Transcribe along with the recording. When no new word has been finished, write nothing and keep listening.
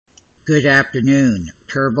Good afternoon.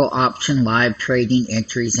 Turbo Option Live Trading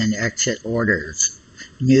Entries and Exit Orders.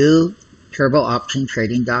 New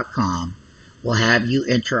TurboOptionTrading.com will have you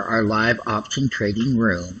enter our live option trading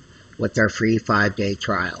room with our free 5-day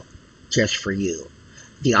trial, just for you.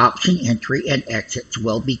 The option entry and exits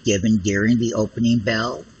will be given during the opening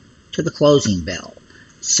bell to the closing bell.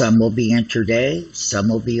 Some will be intraday, some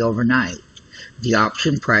will be overnight. The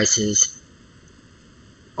option prices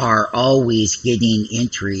are always getting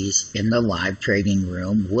entries in the live trading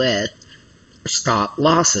room with stop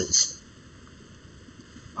losses.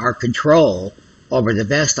 Our control over the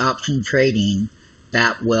best option trading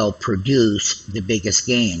that will produce the biggest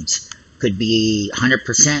gains could be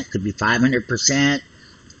 100%, could be 500%,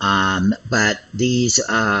 but these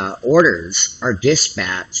orders are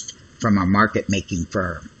dispatched from a market making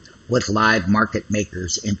firm with live market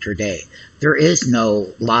makers intraday. There is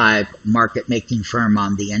no live market making firm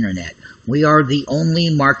on the internet. We are the only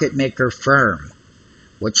market maker firm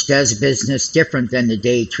which does business different than the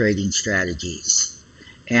day trading strategies.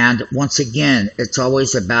 And once again, it's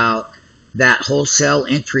always about that wholesale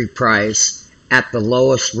entry price at the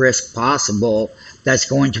lowest risk possible that's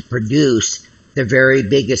going to produce the very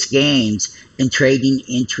biggest gains in trading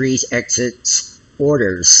entries, exits,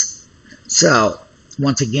 orders. So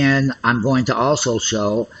once again, I'm going to also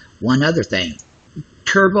show one other thing.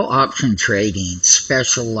 Turbo Option Trading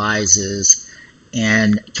specializes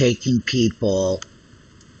in taking people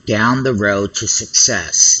down the road to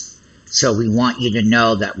success. So we want you to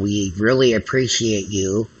know that we really appreciate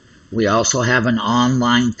you. We also have an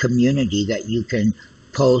online community that you can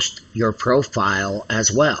post your profile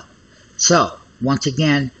as well. So once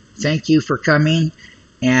again, thank you for coming.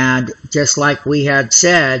 And just like we had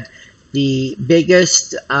said, the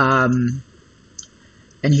biggest, and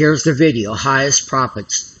here's the video, highest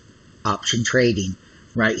profits option trading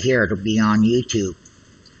right here. It'll be on YouTube.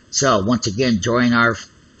 So once again, join our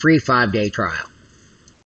free 5-day trial.